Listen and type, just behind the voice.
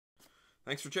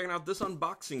Thanks for checking out this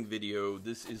unboxing video.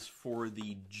 This is for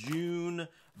the June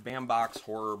Bambox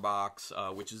Horror Box,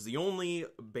 which is the only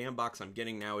Bambox I'm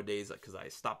getting nowadays because I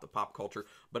stopped the pop culture.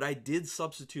 But I did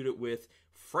substitute it with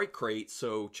Fright Crate,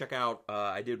 so check out,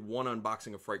 I did one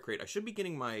unboxing of Fright Crate. I should be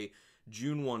getting my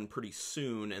June one pretty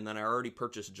soon, and then I already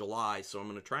purchased July, so I'm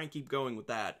going to try and keep going with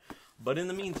that. But in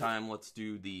the meantime, let's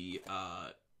do the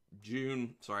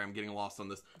June, sorry, I'm getting lost on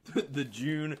this, the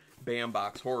June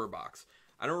Bambox Horror Box.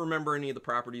 I don't remember any of the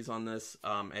properties on this.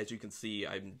 As you can see,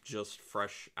 I'm just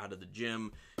fresh out of the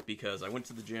gym because I went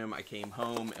to the gym, I came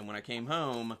home, and when I came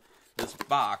home, this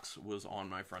box was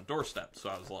on my front doorstep. So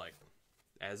I was like,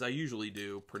 as I usually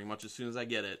do, pretty much as soon as I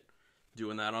get it,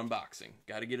 doing that unboxing.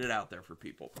 Got to get it out there for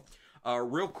people.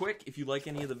 Real quick, if you like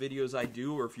any of the videos I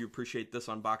do, or if you appreciate this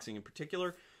unboxing in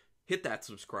particular, hit that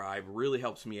subscribe. Really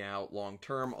helps me out long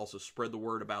term. Also spread the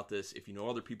word about this if you know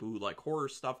other people who like horror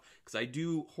stuff, because I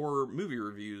do horror movie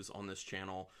reviews on this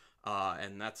channel,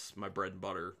 and that's my bread and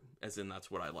butter, as in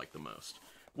that's what I like the most.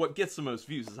 What gets the most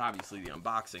views is obviously the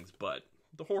unboxings, but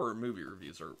the horror movie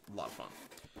reviews are a lot of fun.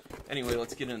 Anyway,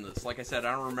 let's get into this. Like I said,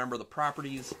 I don't remember the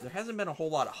properties. There hasn't been a whole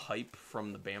lot of hype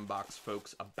from the Bambox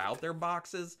folks about their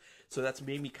boxes, so that's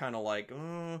made me kind of like,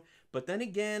 But then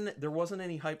again, there wasn't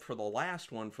any hype for the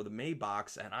last one, for the May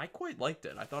box, and I quite liked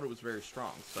it. I thought it was very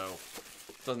strong, so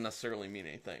it doesn't necessarily mean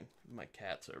anything. My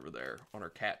cat's over there on her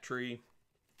cat tree,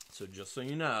 so just so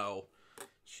you know,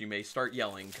 she may start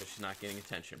yelling because she's not getting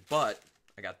attention. But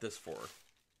I got this for her.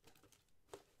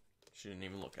 She didn't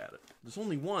even look at it. There's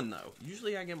only one, though.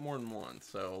 Usually I get more than one,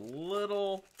 so a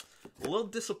little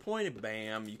disappointed,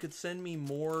 Bam. You could send me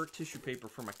more tissue paper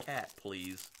for my cat,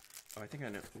 please. Oh, I think I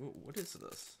know. Ooh, what is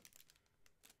this?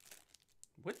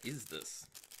 What is this?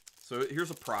 So here's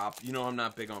a prop. You know I'm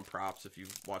not big on props if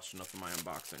you've watched enough of my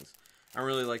unboxings. I don't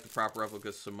really like the prop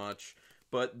replicas so much,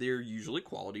 but they're usually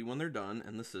quality when they're done,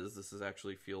 and this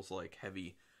actually feels like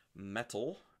heavy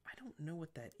metal. I don't know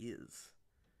what that is.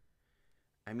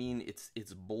 I mean,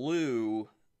 it's blue,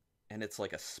 and it's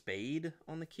like a spade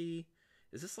on the key.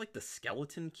 Is this like the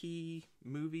Skeleton Key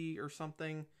movie or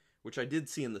something? Which I did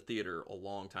see in the theater a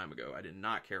long time ago. I did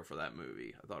not care for that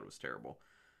movie. I thought it was terrible.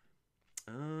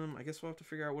 I guess we'll have to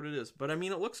figure out what it is. But, I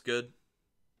mean, it looks good.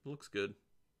 It looks good.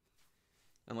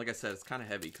 And like I said, it's kind of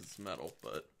heavy because it's metal,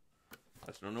 but I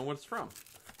just don't know what it's from.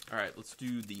 Alright, let's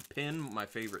do the pin, my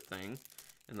favorite thing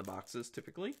in the boxes,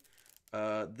 typically.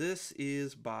 This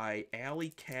is by Alley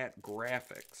Cat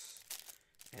Graphics.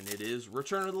 And it is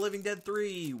Return of the Living Dead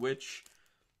 3, which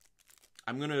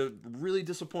I'm going to really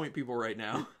disappoint people right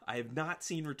now. I have not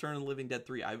seen Return of the Living Dead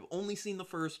 3. I've only seen the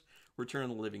first Return of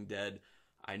the Living Dead.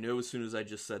 I know as soon as I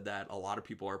just said that, a lot of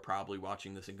people are probably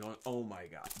watching this and going, oh my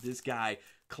god, this guy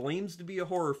claims to be a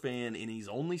horror fan and he's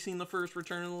only seen the first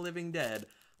Return of the Living Dead.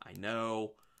 I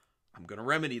know. I'm going to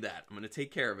remedy that. I'm going to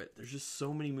take care of it. There's just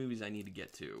so many movies I need to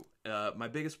get to. My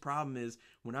biggest problem is,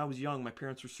 when I was young, my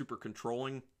parents were super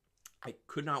controlling. I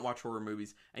could not watch horror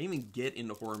movies. I didn't even get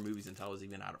into horror movies until I was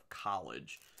even out of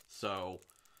college. So,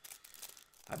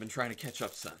 I've been trying to catch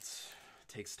up since.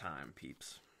 It takes time,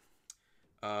 peeps.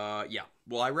 Yeah.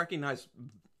 Well,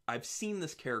 I've seen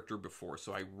this character before,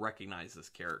 so I recognize this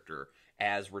character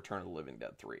as Return of the Living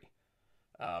Dead 3.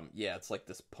 Yeah, it's like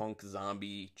this punk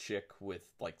zombie chick with,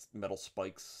 like, metal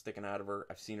spikes sticking out of her.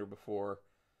 I've seen her before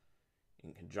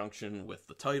in conjunction with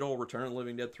the title, Return of the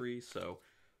Living Dead 3, so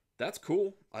that's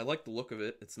cool. I like the look of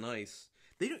it. It's nice.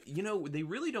 They don't, you know, they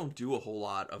really don't do a whole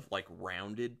lot of, like,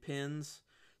 rounded pins,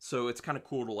 so it's kind of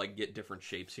cool to, like, get different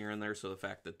shapes here and there, so the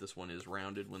fact that this one is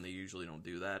rounded when they usually don't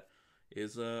do that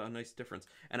is a nice difference.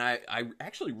 And I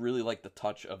actually really like the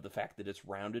touch of the fact that it's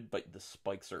rounded, but the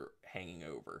spikes are hanging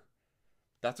over.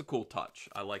 That's a cool touch.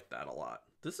 I like that a lot.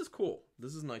 This is cool.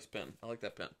 This is a nice pen. I like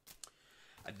that pen.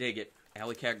 I dig it.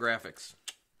 Alley Cat Graphics.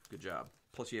 Good job.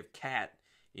 Plus you have cat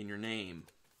in your name.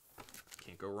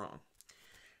 Can't go wrong.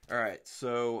 Alright,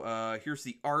 so here's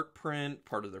the art print,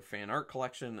 part of their fan art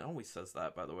collection. It always says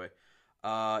that, by the way.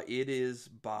 It is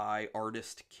by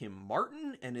artist Kim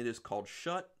Martin, and it is called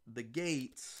Shut the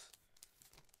Gates.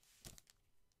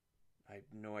 I have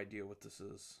no idea what this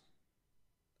is.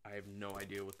 I have no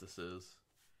idea what this is.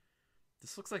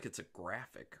 This looks like it's a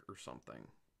graphic or something.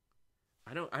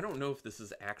 I don't know if this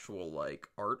is actual, like,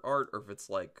 art or if it's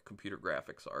like computer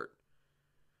graphics art.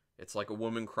 It's like a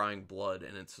woman crying blood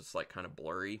and it's just like kind of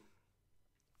blurry.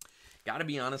 Gotta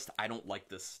be honest, I don't like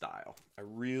this style. I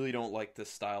really don't like this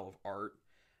style of art.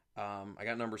 I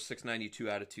got number 692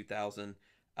 out of 2000.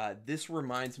 This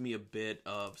reminds me a bit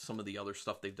of some of the other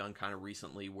stuff they've done kind of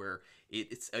recently, where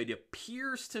it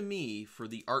appears to me, for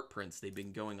the art prints, they've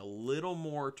been going a little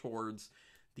more towards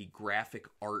the graphic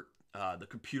art the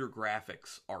computer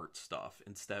graphics art stuff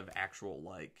instead of actual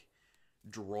like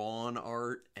drawn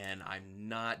art, and I'm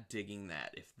not digging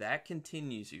that. If that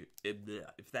continues,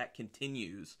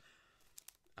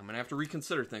 I'm gonna have to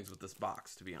reconsider things with this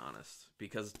box, to be honest,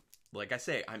 because like I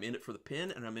say, I'm in it for the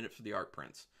pin and I'm in it for the art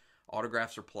prints.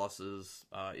 Autographs are pluses.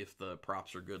 If the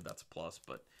props are good, that's a plus.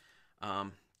 But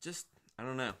just, I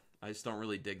don't know. I just don't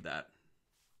really dig that.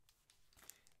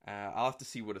 I'll have to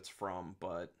see what it's from,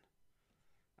 but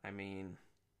I mean,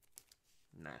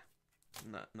 nah,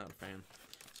 not a fan.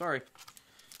 Sorry.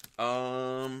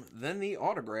 Then the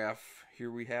autograph.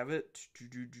 Here we have it.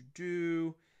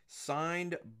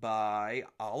 Signed by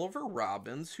Oliver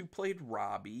Robbins, who played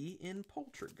Robbie in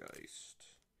Poltergeist.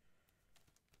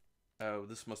 Oh,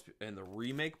 this must be in the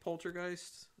remake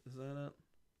Poltergeist. Is that it?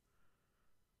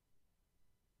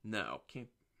 No, can't.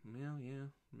 Well, yeah,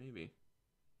 maybe.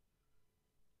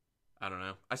 I don't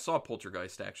know. I saw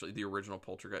Poltergeist, actually, the original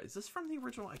Poltergeist. Is this from the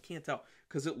original? I can't tell,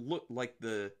 because it looked like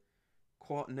the...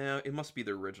 No, it must be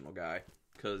the original guy,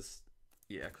 because...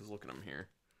 Yeah, because look at him here.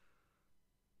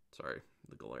 Sorry,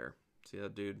 the glare. See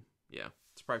that dude? Yeah,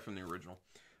 it's probably from the original.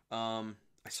 I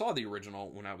saw the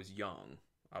original when I was young.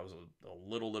 I was a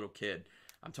little kid.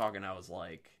 I'm talking, I was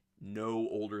like no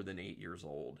older than 8 years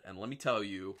old. And let me tell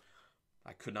you,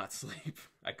 I could not sleep.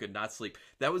 I could not sleep.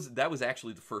 That was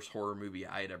actually the first horror movie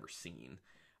I had ever seen.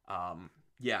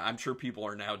 Yeah, I'm sure people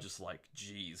are now just like,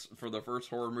 geez, for the first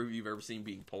horror movie you've ever seen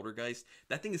being Poltergeist,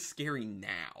 that thing is scary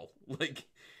now. Like,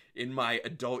 in my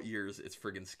adult years, it's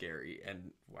friggin' scary.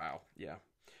 And wow, yeah.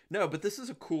 No, but this is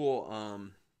a cool,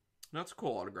 that's a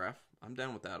cool autograph. I'm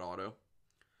down with that auto.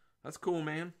 That's cool,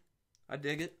 man. I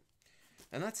dig it.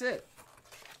 And that's it.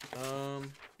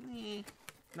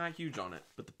 Not huge on it,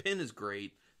 but the pin is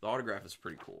great. The autograph is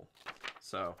pretty cool.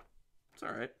 So, it's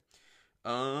alright.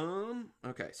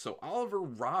 Okay, so Oliver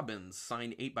Robbins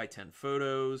signed 8x10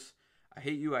 photos. I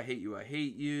hate you, I hate you, I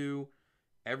hate you.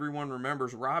 Everyone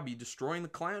remembers Robbie destroying the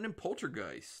clown in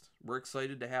Poltergeist. We're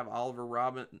excited to have Oliver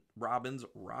Robbins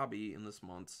Robbie in this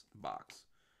month's box.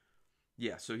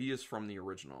 Yeah, so he is from the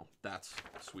original. That's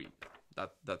sweet.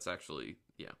 That's actually,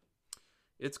 yeah.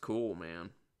 It's cool, man.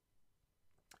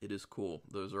 It is cool.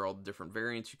 Those are all the different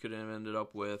variants you could have ended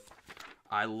up with.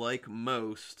 I like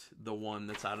most the one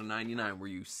that's out of 99 where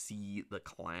you see the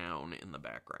clown in the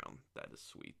background. That is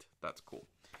sweet. That's cool.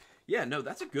 Yeah, no,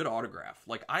 that's a good autograph.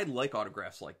 Like, I like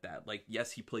autographs like that. Like,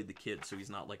 yes, he played the kid, so he's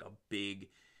not like a big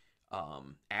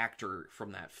actor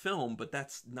from that film, but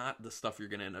that's not the stuff you're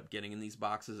going to end up getting in these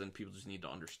boxes, and people just need to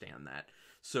understand that.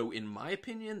 So, in my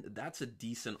opinion, that's a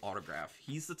decent autograph.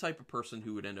 He's the type of person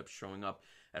who would end up showing up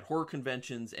at horror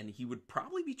conventions, and he would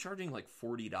probably be charging like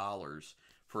 $40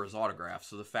 for his autograph.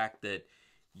 So the fact that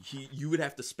you would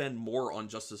have to spend more on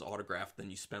just his autograph than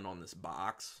you spend on this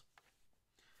box,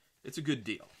 it's a good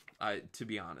deal. To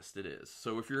be honest, it is.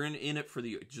 So if you're in it for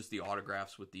just the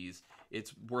autographs with these,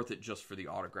 it's worth it just for the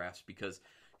autographs, because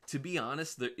to be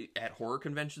honest, at horror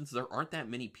conventions, there aren't that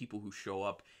many people who show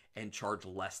up and charge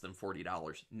less than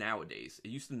 $40 nowadays.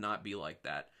 It used to not be like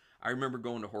that. I remember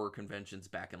going to horror conventions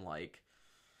back in like,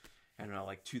 I don't know,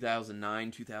 like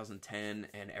 2009, 2010,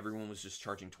 and everyone was just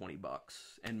charging $20.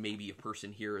 And maybe a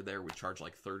person here or there would charge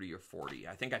like 30 or 40.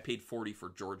 I think I paid 40 for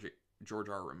George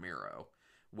R. Romero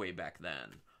way back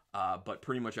then. But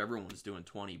pretty much everyone was doing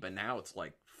 20, but now it's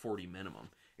like 40 minimum.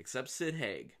 Except Sid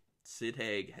Haig. Sid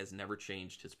Haig has never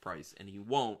changed his price, and he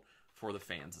won't for the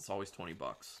fans. It's always $20.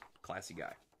 Classy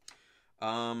guy.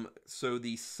 So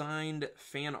the signed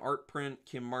fan art print,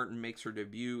 Kim Martin makes her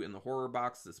debut in the horror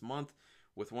box this month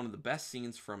with one of the best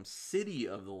scenes from City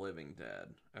of the Living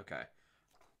Dead. Okay.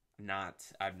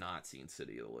 I've not seen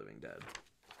City of the Living Dead.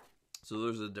 So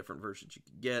those are the different versions you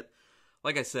can get.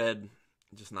 Like I said,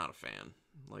 just not a fan.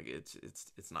 Like,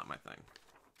 it's not my thing.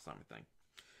 It's not my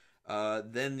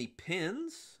thing. Then the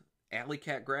pins. Alley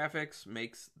Cat Graphics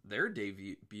makes their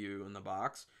debut in the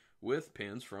box with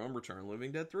pins from Return of the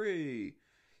Living Dead 3.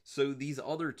 So these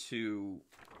other two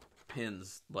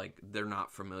pins, like, they're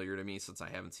not familiar to me since I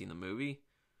haven't seen the movie,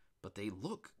 but they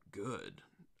look good.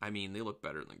 I mean, they look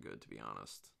better than good, to be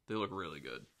honest. They look really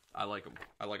good. I like them.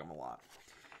 I like them a lot.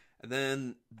 And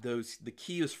then the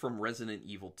key is from Resident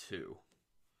Evil 2.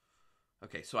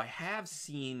 Okay, so I have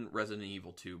seen Resident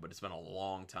Evil 2, but it's been a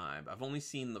long time. I've only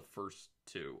seen the first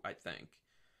two, I think.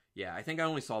 Yeah, I think I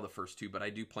only saw the first two, but I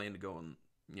do plan to go and,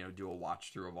 do a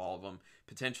watch through of all of them,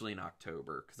 potentially in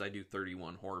October, because I do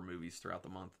 31 horror movies throughout the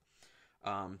month.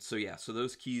 So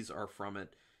those keys are from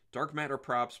it. Dark Matter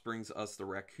Props brings us the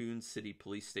Raccoon City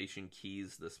Police Station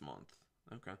keys this month.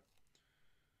 Okay.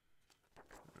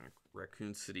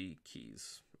 Raccoon City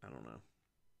keys. I don't know.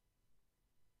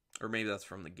 Or maybe that's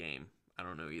from the game. I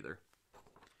don't know either.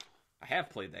 I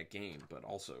have played that game, but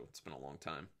also it's been a long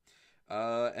time.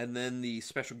 And then the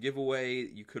special giveaway,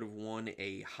 you could have won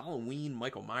a Halloween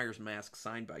Michael Myers mask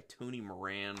signed by Tony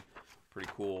Moran. Pretty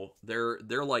cool. They're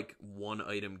like one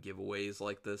item giveaways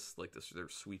like this. They're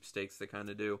sweepstakes they kind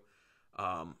of do.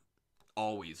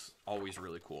 Always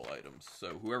really cool items.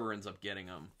 So whoever ends up getting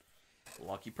them,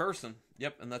 lucky person.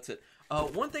 Yep, and that's it.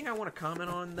 One thing I want to comment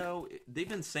on, though, they've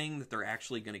been saying that they're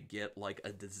actually going to get, like,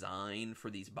 a design for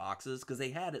these boxes, because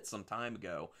they had it some time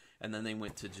ago, and then they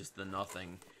went to just the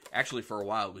nothing. Actually, for a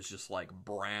while, it was just, like,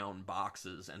 brown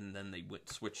boxes, and then they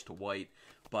switched to white.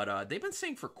 But they've been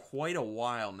saying for quite a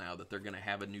while now that they're going to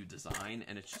have a new design,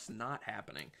 and it's just not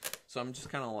happening. So I'm just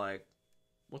kind of like,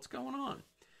 what's going on?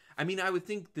 I mean, I would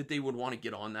think that they would want to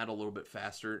get on that a little bit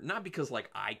faster. Not because,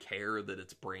 like, I care that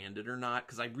it's branded or not,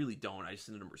 because I really don't. I just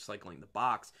ended up recycling the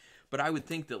box. But I would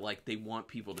think that, like, they want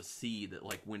people to see that,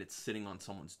 like, when it's sitting on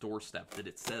someone's doorstep, that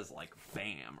it says, like,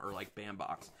 BAM or, like, BAM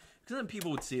box. Because then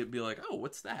people would see it and be like, oh,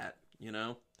 what's that? You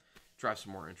know? Drive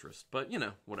some more interest. But, you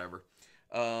know, whatever.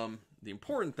 The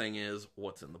important thing is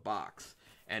what's in the box.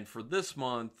 And for this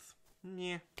month,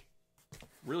 yeah,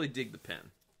 really dig the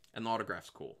pin. And the autograph's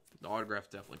cool. The autograph's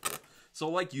definitely cool. So,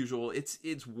 like usual,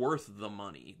 it's worth the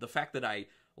money. The fact that I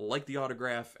like the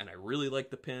autograph and I really like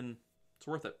the pin, it's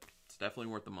worth it. It's definitely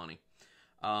worth the money.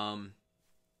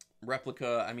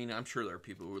 Replica, I mean, I'm sure there are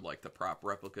people who would like the prop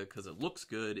replica because it looks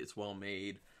good, it's well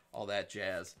made, all that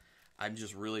jazz. I'm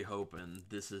just really hoping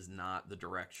this is not the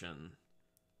direction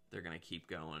they're going to keep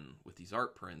going with these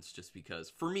art prints, just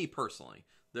because, for me personally,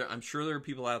 I'm sure there are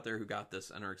people out there who got this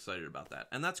and are excited about that.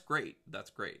 And that's great. That's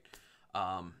great.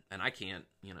 And I can't,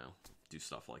 you know, do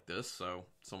stuff like this, so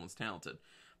someone's talented.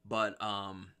 But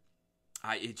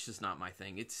it's just not my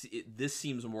thing. This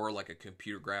seems more like a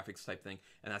computer graphics type thing,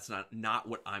 and that's not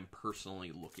what I'm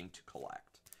personally looking to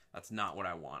collect. That's not what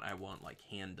I want. I want, like,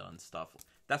 hand-done stuff.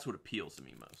 That's what appeals to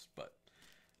me most. But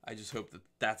I just hope that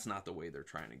that's not the way they're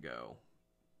trying to go.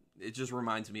 It just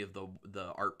reminds me of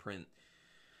the art print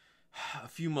a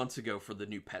few months ago for the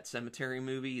new Pet Sematary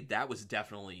movie. That was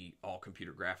definitely all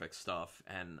computer graphics stuff,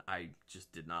 and I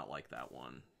just did not like that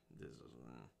one.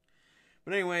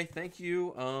 But anyway, thank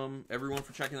you, everyone,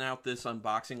 for checking out this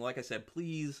unboxing. Like I said,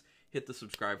 please hit the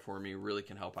subscribe for me. It really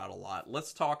can help out a lot.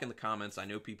 Let's talk in the comments. I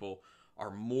know people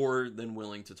are more than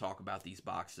willing to talk about these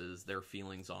boxes, their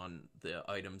feelings on the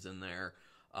items in there.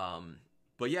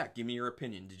 But yeah, give me your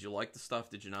opinion. Did you like the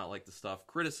stuff? Did you not like the stuff?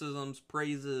 Criticisms,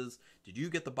 praises. Did you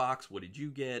get the box? What did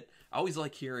you get? I always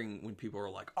like hearing when people are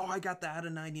like, oh, I got that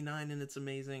at 99 and it's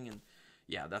amazing. And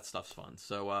yeah, that stuff's fun.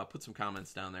 So put some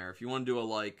comments down there. If you want to do a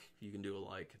like, you can do a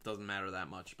like. It doesn't matter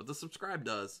that much. But the subscribe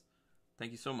does.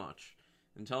 Thank you so much.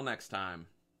 Until next time,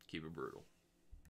 keep it brutal.